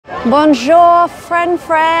Bonjour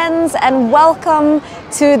friends and welcome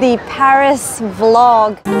to the Paris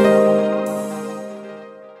vlog.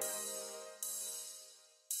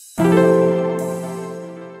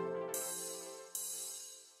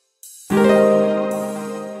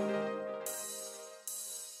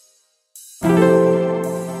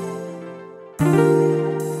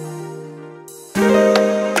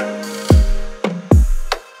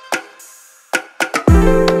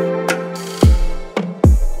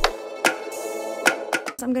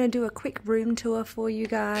 I'm going to do a quick room tour for you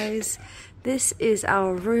guys. This is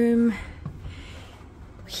our room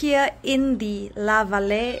here in the La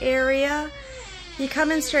Vallee area. You come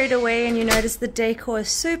in straight away and you notice the decor is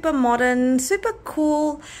super modern, super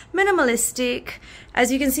cool, minimalistic.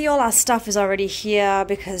 As you can see, all our stuff is already here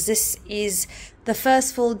because this is the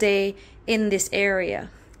first full day in this area.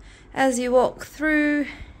 As you walk through,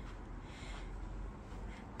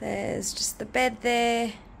 there's just the bed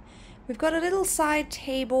there. We've got a little side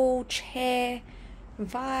table, chair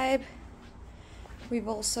vibe. We've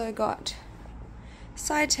also got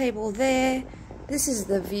side table there. This is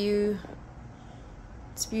the view.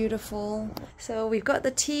 It's beautiful. So we've got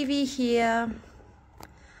the TV here.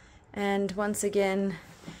 And once again,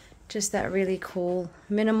 just that really cool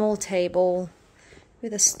minimal table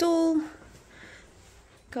with a stool.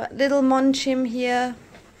 Got little Monchim here.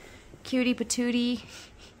 Cutie patootie.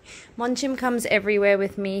 Monchim comes everywhere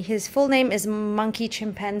with me. His full name is Monkey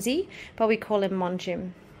Chimpanzee, but we call him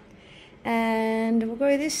Monchim. And we'll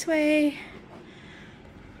go this way.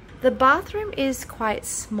 The bathroom is quite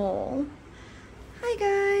small. Hi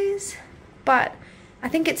guys. But I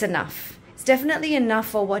think it's enough. It's definitely enough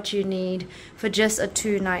for what you need for just a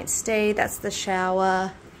 2-night stay. That's the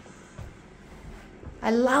shower.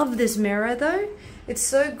 I love this mirror though. It's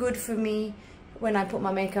so good for me when I put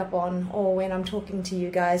my makeup on or when I'm talking to you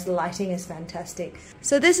guys. The lighting is fantastic.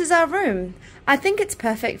 So this is our room. I think it's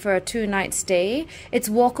perfect for a 2-night stay. It's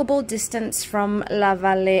walkable distance from La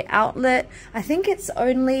Vallee Outlet. I think it's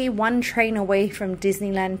only 1 train away from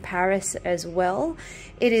Disneyland Paris as well.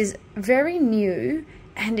 It is very new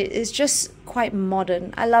and it is just quite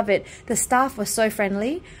modern. I love it. The staff was so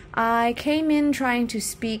friendly. I came in trying to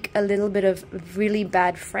speak a little bit of really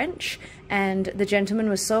bad French, and the gentleman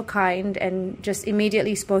was so kind and just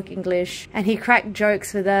immediately spoke English, and he cracked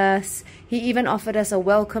jokes with us. He even offered us a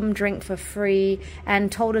welcome drink for free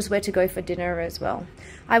and told us where to go for dinner as well.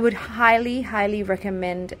 I would highly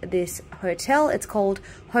recommend this hotel. It's called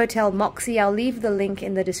Hotel Moxie. I'll leave the link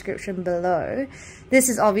in the description below. This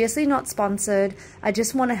is obviously not sponsored. I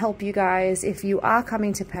just want to help you guys if you are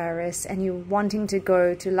coming to Paris and you're wanting to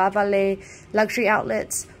go to La Vallee Luxury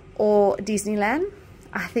Outlets or Disneyland.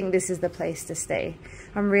 I think this is the place to stay.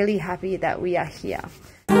 I'm really happy that we are here.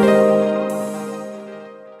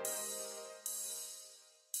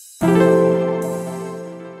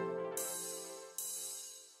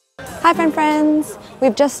 Hi friends,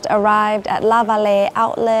 we've just arrived at La Vallee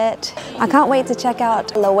Outlet. I can't wait to check out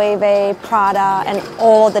Lourve, Prada and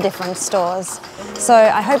all the different stores. So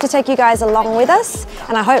I hope to take you guys along with us,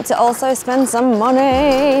 and I hope to also spend some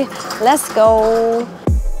money. Let's go!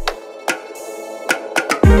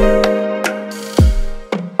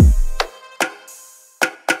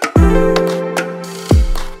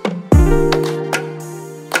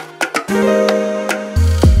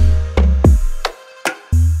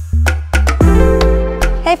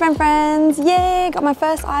 Hey friends, yay! Got my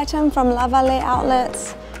first item from La Vallee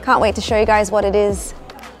Outlets. Can't wait to show you guys what it is.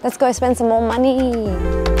 Let's go spend some more money.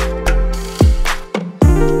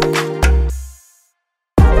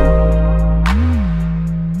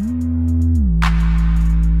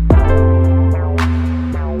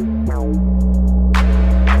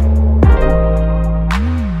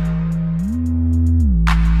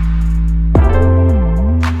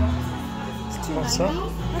 What's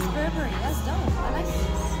that? That's Burberry, that's dope. I like this.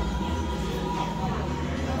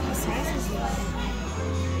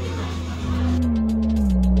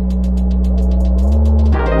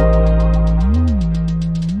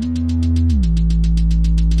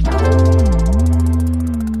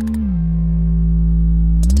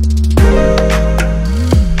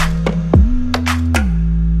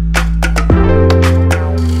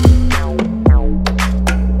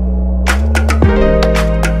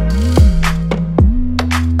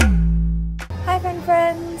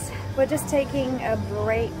 We're just taking a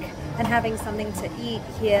break and having something to eat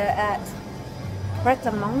here at Pret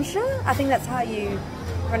a Manger. I think that's how you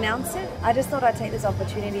pronounce it. I just thought I'd take this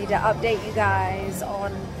opportunity to update you guys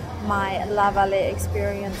on my La Vallee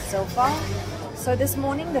experience so far. So this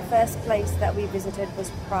morning the first place that we visited was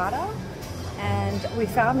Prada, and we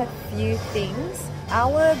found a few things.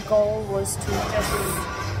 Our goal was to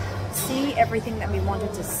just see everything that we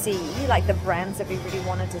wanted to see, like the brands that we really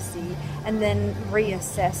wanted to see, and then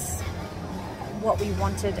reassess what we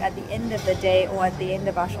wanted at the end of the day or at the end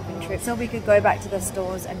of our shopping trip, so we could go back to the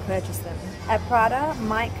stores and purchase them. At Prada,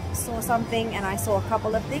 Mike saw something and I saw a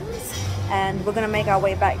couple of things, and we're gonna make our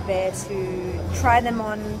way back there to try them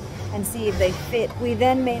on and see if they fit. We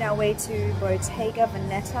then made our way to Bottega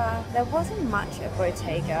Veneta. There wasn't much at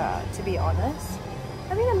Bottega, to be honest.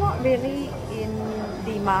 I mean, I'm not really in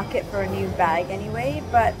the market for a new bag anyway,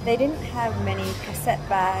 but they didn't have many cassette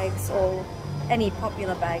bags or any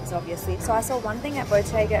popular bags, obviously. So I saw one thing at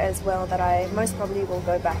Bottega as well that I most probably will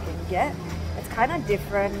go back and get. It's kind of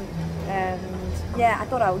different, and yeah, I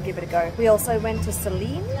thought I would give it a go. We also went to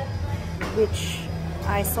Celine, which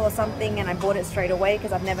I saw something and I bought it straight away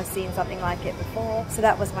because I've never seen something like it before. So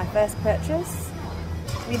that was my first purchase.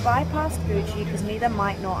 We bypassed Gucci because neither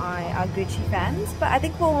Mike nor I are Gucci fans, but I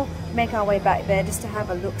think we'll make our way back there just to have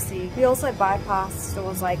a look-see. We also bypassed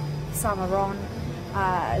stores like Saint Laurent,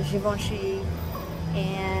 Givenchy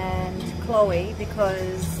and Chloe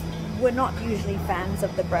because we're not usually fans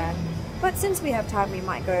of the brand. But since we have time, we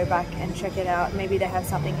might go back and check it out. Maybe they have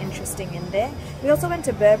something interesting in there. We also went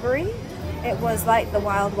to Burberry. It was like the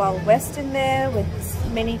Wild Wild West in there with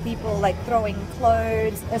many people like throwing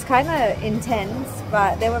clothes. It was kind of intense,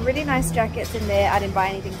 but there were really nice jackets in there. I didn't buy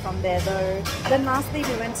anything from there though. Then lastly,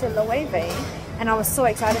 we went to Lourve, and I was so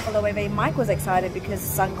excited for Lourve. Mike was excited because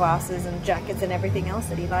sunglasses and jackets and everything else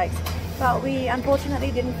that he likes. But we unfortunately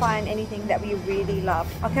didn't find anything that we really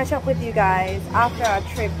loved. I'll catch up with you guys after our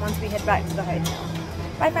trip once we head back to the hotel.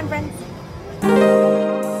 Bye, friends.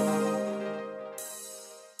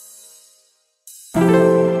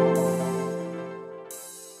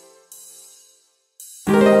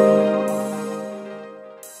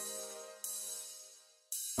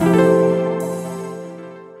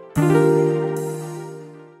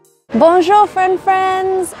 Bonjour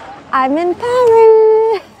friends, I'm in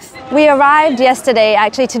Paris. We arrived yesterday.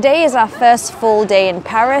 Actually today is our first full day in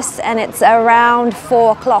Paris and it's around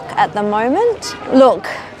 4 o'clock at the moment. Look,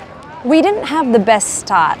 we didn't have the best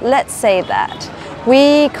start, let's say that.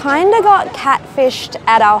 We kind of got catfished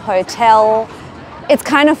at our hotel. It's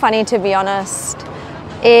kind of funny, to be honest.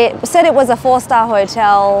 It said it was a 4-star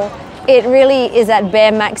hotel. It really is at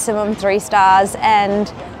bare maximum 3 stars,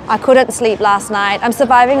 and I couldn't sleep last night. I'm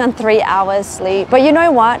surviving on 3 hours sleep. But you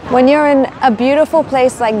know what? When you're in a beautiful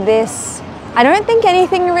place like this, I don't think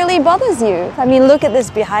anything really bothers you. I mean, look at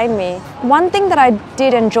this behind me. One thing that I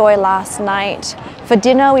did enjoy last night, for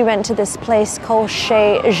dinner we went to this place called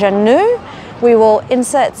Chez Janou. We will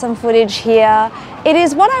insert some footage here. It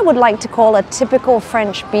is what I would like to call a typical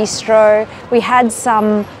French bistro. We had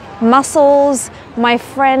some mussels. My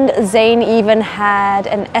friend Zane even had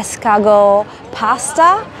an escargot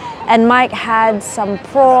pasta, and Mike had some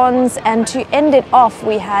prawns, and to end it off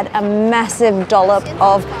we had a massive dollop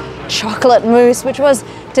of chocolate mousse, which was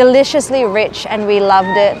deliciously rich and we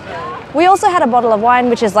loved it. We also had a bottle of wine,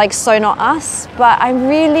 which is like so not us, but I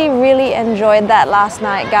really enjoyed that last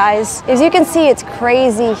night, guys. As you can see, it's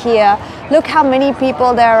crazy here. Look how many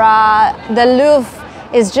people there are. The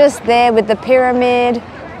Louvre is just there with the pyramid,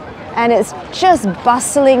 and it's just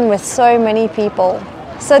bustling with so many people.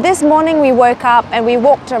 So this morning we woke up and we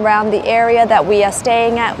walked around the area that we are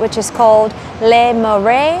staying at, which is called Les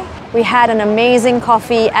Marais. We had an amazing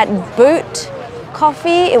coffee at Boot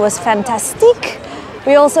Coffee. It was fantastic.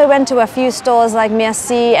 We also went to a few stores like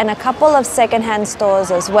Merci and a couple of secondhand stores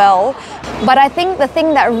as well. But I think the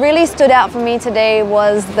thing that really stood out for me today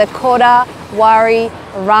was the Koda Wari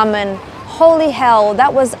ramen. Holy hell,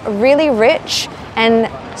 that was really rich and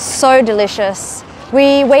so delicious.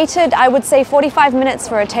 We waited, I would say 45 minutes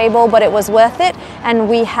for a table, but it was worth it. And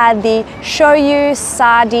we had the shoyu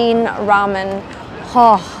sardine ramen.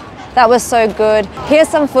 Oh, that was so good. Here's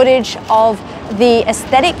some footage of the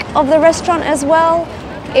aesthetic of the restaurant as well.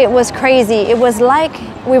 It was crazy. It was like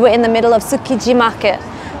we were in the middle of Tsukiji market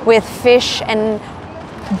with fish and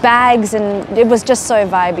bags, and it was just so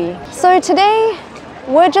vibey. So today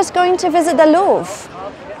we're just going to visit the Louvre.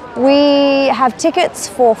 We have tickets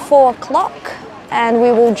for 4 o'clock and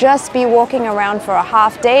we will just be walking around for a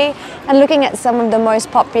half day and looking at some of the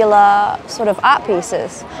most popular sort of art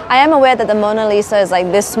pieces. I am aware that the Mona Lisa is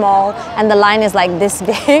like this small and the line is like this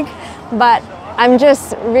big, but I'm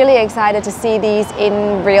just really excited to see these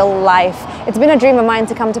in real life. It's been a dream of mine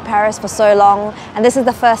to come to Paris for so long, and this is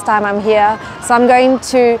the first time I'm here, so I'm going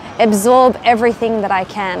to absorb everything that I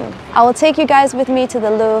can. I will take you guys with me to the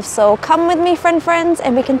Louvre, so come with me, friends,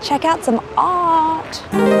 and we can check out some art.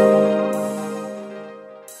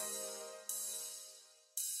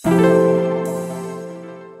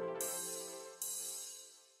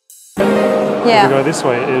 Yeah. If we go this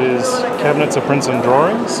way, it is cabinets of prints and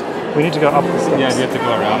drawings. We need to go up the steps. Yeah, you have to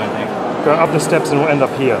go around, I think. Go up the steps and we'll end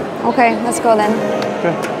up here. Okay, let's go then.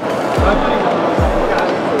 Okay.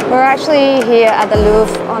 We're actually here at the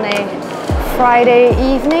Louvre on a Friday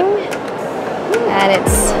evening and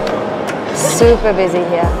it's super busy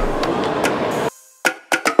here.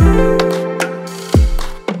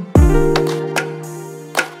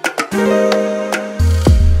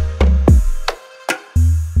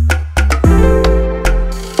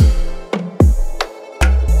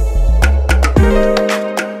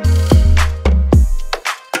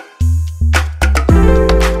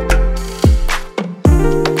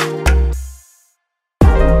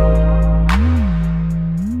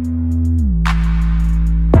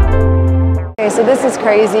 So this is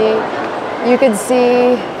crazy. You can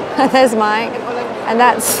see there's Mike, and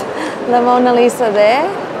that's the Mona Lisa there,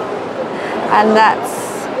 and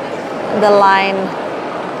that's the line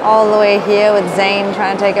all the way here with Zane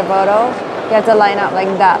trying to take a photo. You have to line up like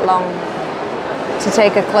that long to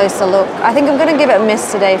take a closer look. I think I'm going to give it a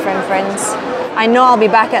miss today, friends. I know I'll be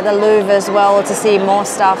back at the Louvre as well to see more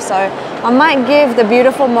stuff, so I might give the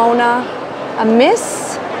beautiful Mona a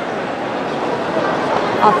miss.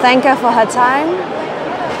 I'll thank her for her time.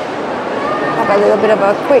 Have a little bit of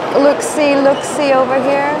a quick look-see over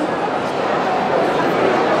here.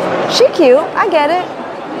 She cute, I get it.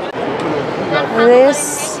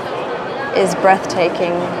 This is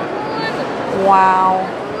breathtaking. Wow.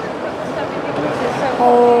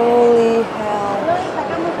 Holy hell.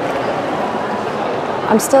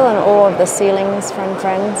 I'm still in awe of the ceilings,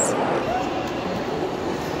 friends.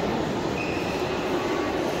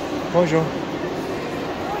 Bonjour.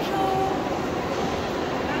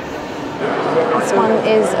 This one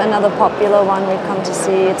is another popular one we've come to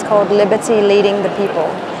see. It's called Liberty Leading the People.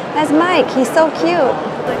 There's Mike, he's so cute.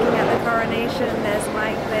 Looking at the coronation, there's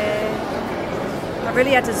Mike there. I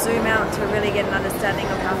really had to zoom out to really get an understanding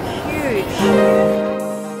of how huge.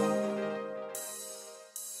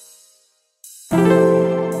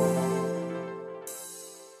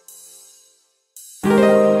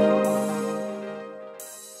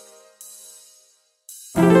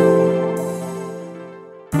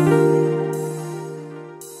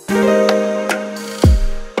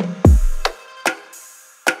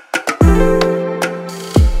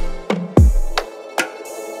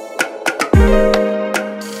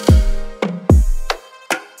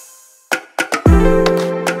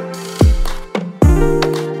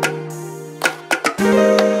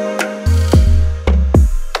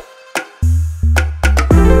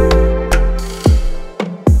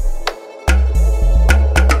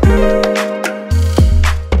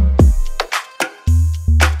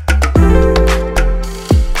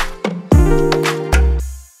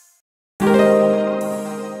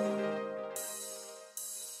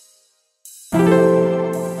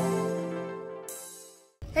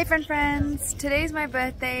 Hey friends, today's my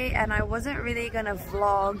birthday and I wasn't really gonna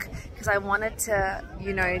vlog because I wanted to,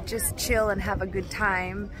 you know, just chill and have a good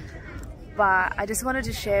time, but I just wanted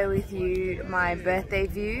to share with you my birthday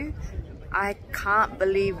view. I can't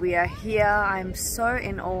believe we are here. I'm so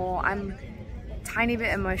in awe. I'm a tiny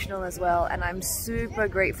bit emotional as well, and I'm super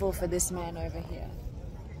grateful for this man over here.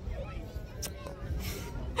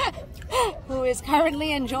 Who is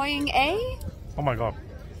currently enjoying a... Oh my god.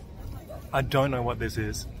 I don't know what this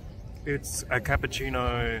is. It's a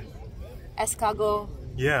cappuccino... escargot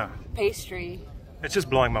Yeah. pastry. It's just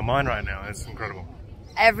blowing my mind right now. It's incredible.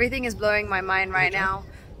 Everything is blowing my mind right now.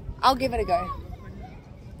 I'll give it a go.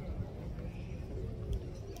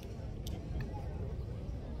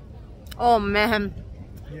 Oh man.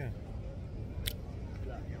 Yeah.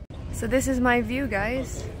 So this is my view,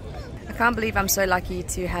 guys. I can't believe I'm so lucky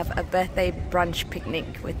to have a birthday brunch picnic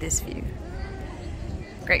with this view.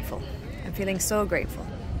 Grateful. I'm feeling so grateful.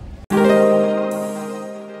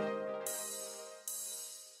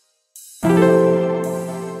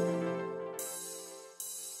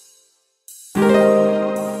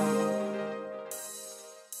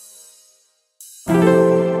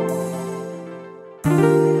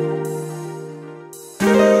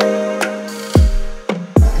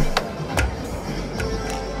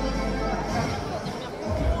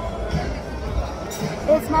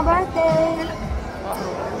 It's my birthday!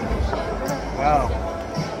 Wow.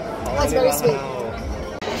 That's very sweet.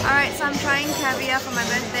 Alright, so I'm trying caviar for my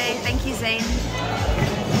birthday. Thank you, Zane.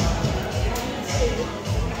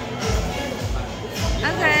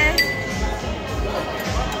 Okay.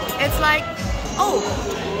 It's like, oh,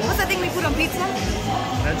 what's that thing we put on pizza?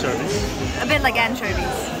 Anchovies. A bit like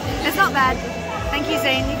anchovies. It's not bad. Thank you,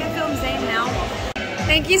 Zane. You can film Zane now.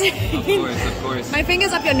 Thank you, Zane. Of course. My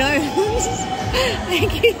finger's up your nose.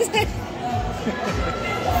 Thank you, Zane.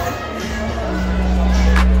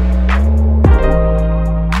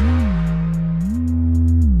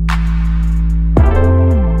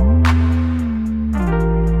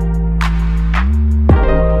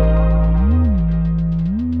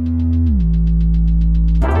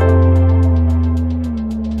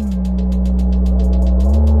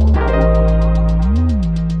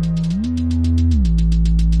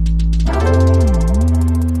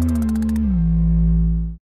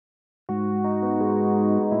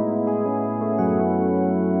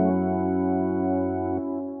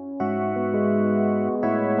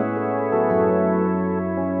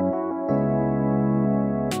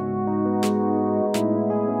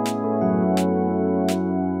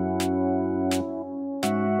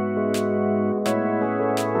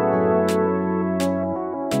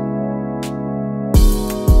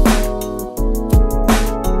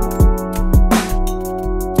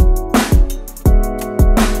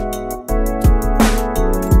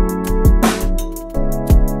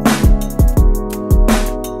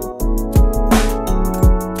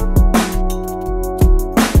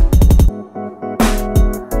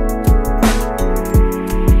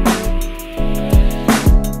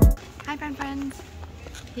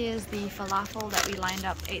 Here's the falafel that we lined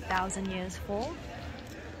up 8,000 years for.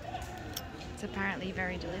 It's apparently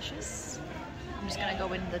very delicious. I'm just gonna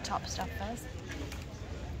go into the top stuff first.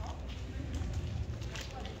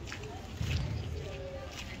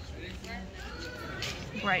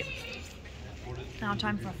 Great. Now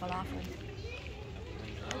time for a falafel.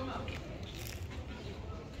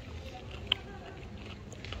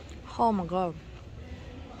 Oh my god.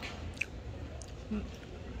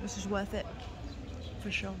 This is worth it. For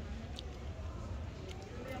sure.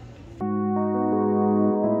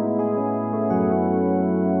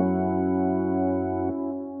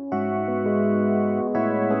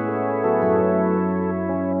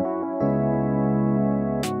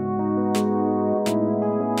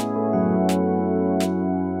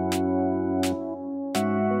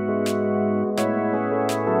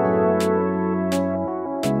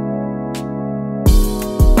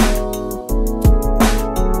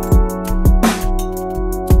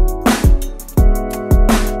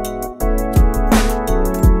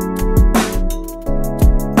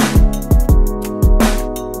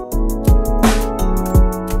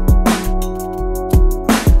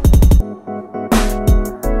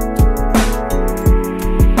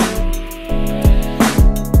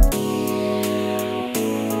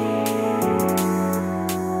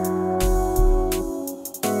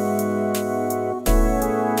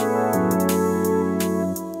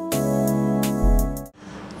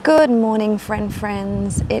 Good morning,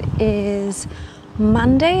 friends. It is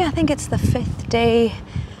Monday. I think it's the 5th day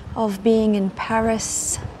of being in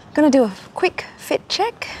Paris. I'm gonna do a quick fit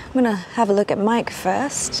check. I'm gonna have a look at Mike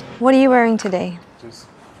first. What are you wearing today? Just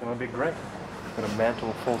feeling a bit great. Got a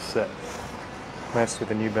mantle full set, matched with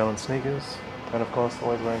the New Balance sneakers, and of course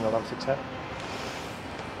always wearing a Lovesix hat.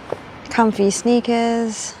 Comfy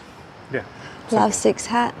sneakers, Yeah. Lovesix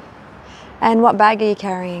hat. And what bag are you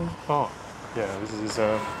carrying? Oh, yeah, this is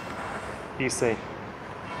EC.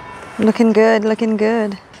 Looking good, looking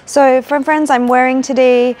good. So, friends, I'm wearing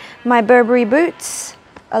today my Burberry boots,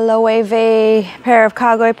 a Lourve pair of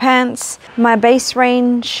cargo pants, my base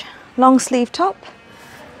range long sleeve top,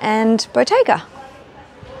 and Bottega.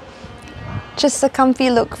 Just a comfy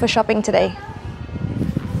look for shopping today.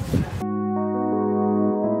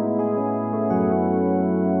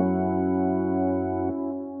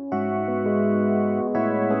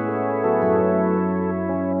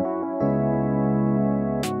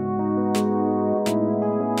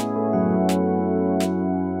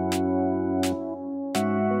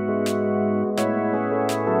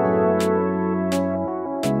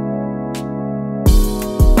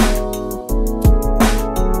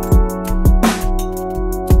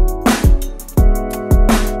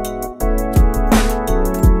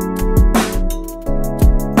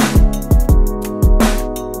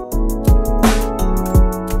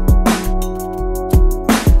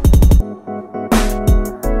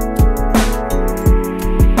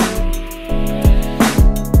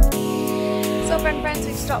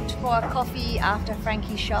 For a coffee after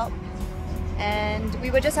Frankie's shop, and we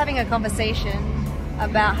were just having a conversation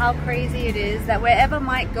about how crazy it is that wherever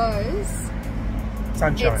Mike goes,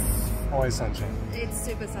 Sunshine. Always sunshine. It's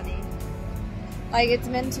super sunny. Like, it's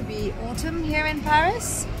meant to be autumn here in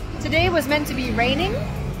Paris. Today was meant to be raining,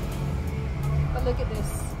 but look at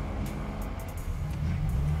this.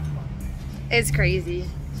 It's crazy.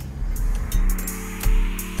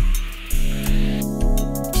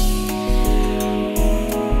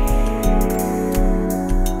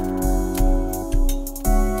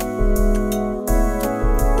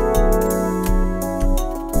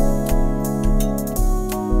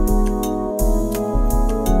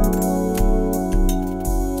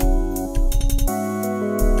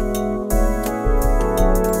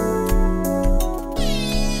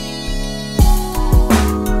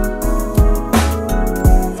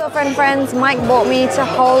 friends, Mike brought me to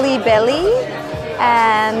Holy Belly,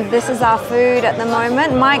 and this is our food at the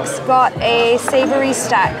moment. Mike's got a savory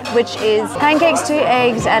stack, which is pancakes, 2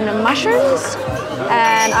 eggs and mushrooms.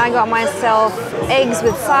 And I got myself eggs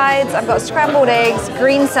with sides. I've got scrambled eggs,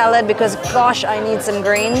 green salad because gosh, I need some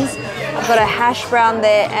greens. I've got a hash brown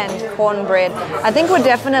there and cornbread. I think we're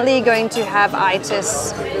definitely going to have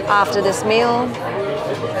itis after this meal.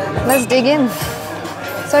 Let's dig in.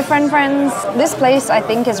 So friends, this place I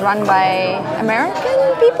think is run by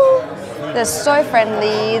American people. They're so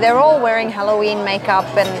friendly. They're all wearing Halloween makeup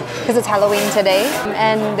and because it's Halloween today.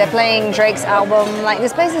 And they're playing Drake's album. Like,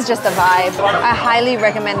 this place is just a vibe. I highly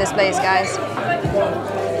recommend this place, guys.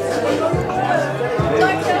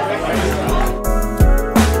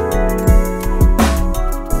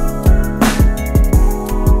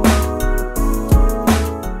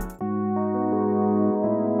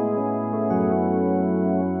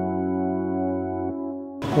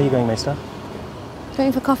 Where are you going, Mae Sta?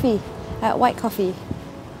 Going for coffee, white coffee.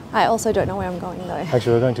 I also don't know where I'm going though.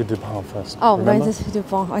 Actually, we're going to Dupont first. Oh, remember? going to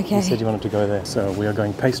Dupont, okay. You said you wanted to go there, so we are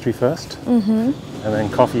going pastry first, and then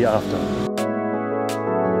coffee after.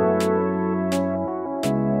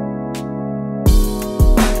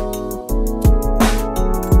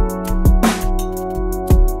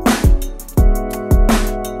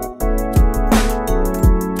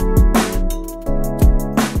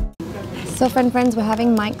 So friends, we're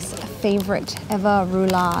having Mike's favorite ever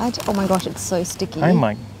roulade. Oh my gosh, it's so sticky. Hi,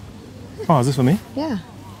 Mike. Oh, is this for me? Yeah.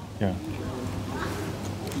 Yeah.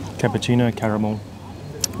 Cappuccino, caramel.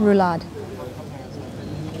 Roulade.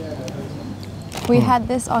 We had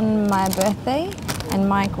this on my birthday and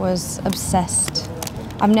Mike was obsessed.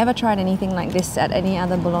 I've never tried anything like this at any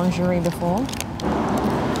other boulangerie before.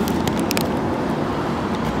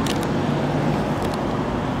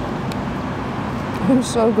 It's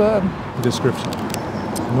so good. Description.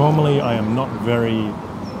 Normally I am not very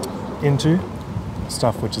into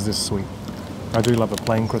stuff which is this sweet. I do love a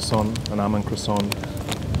plain croissant, an almond croissant,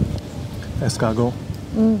 escargot.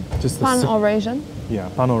 Just the Pain au raisin. Yeah,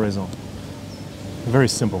 pain au raisin. Very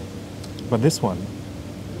simple. But this one,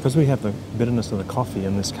 because we have the bitterness of the coffee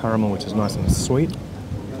and this caramel which is nice and sweet,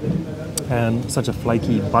 and such a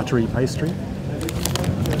flaky, buttery pastry,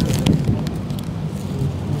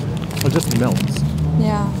 it just melts.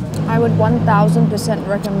 Yeah, I would 1000%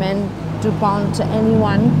 recommend Dupont to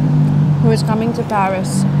anyone who is coming to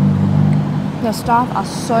Paris. The staff are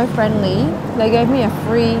so friendly. They gave me a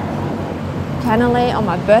free cannelé on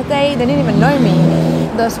my birthday. They didn't even know me.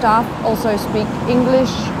 The staff also speak English.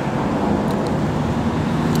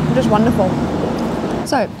 Just wonderful.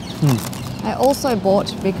 So, I also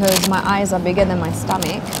bought, because my eyes are bigger than my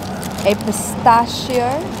stomach, a pistachio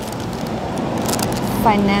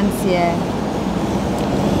financier.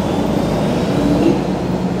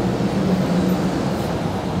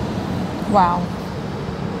 Wow.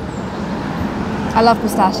 I love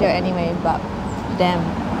pistachio anyway, but damn.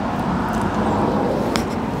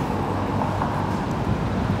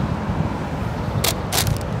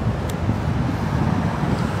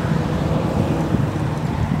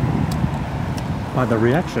 By the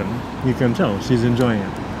reaction, you can tell she's enjoying it.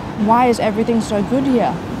 Why is everything so good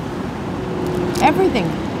here? Everything.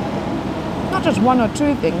 Not just one or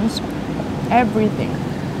two things. Everything.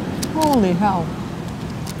 Holy hell.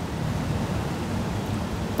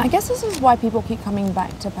 I guess this is why people keep coming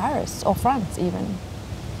back to Paris, or France even.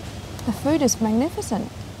 The food is magnificent.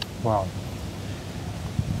 Wow.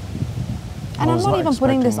 And I'm not even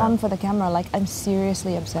putting this expecting on for the camera, like I'm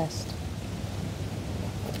seriously obsessed.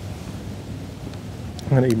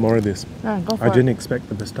 I'm going to eat more of this. No, go for I it. didn't expect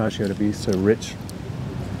the pistachio to be so rich.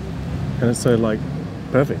 And it's so, like,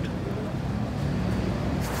 perfect.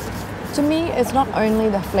 To me, it's not only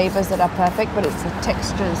the flavors that are perfect, but it's the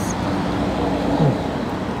textures.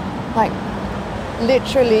 Like,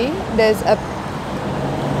 literally, there's a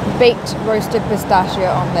baked roasted pistachio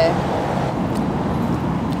on there.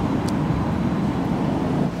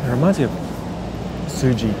 It reminds me of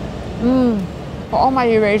suji. For all my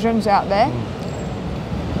Eurasians out there,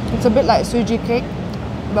 it's a bit like suji cake,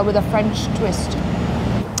 but with a French twist.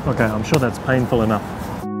 Okay, I'm sure that's painful enough.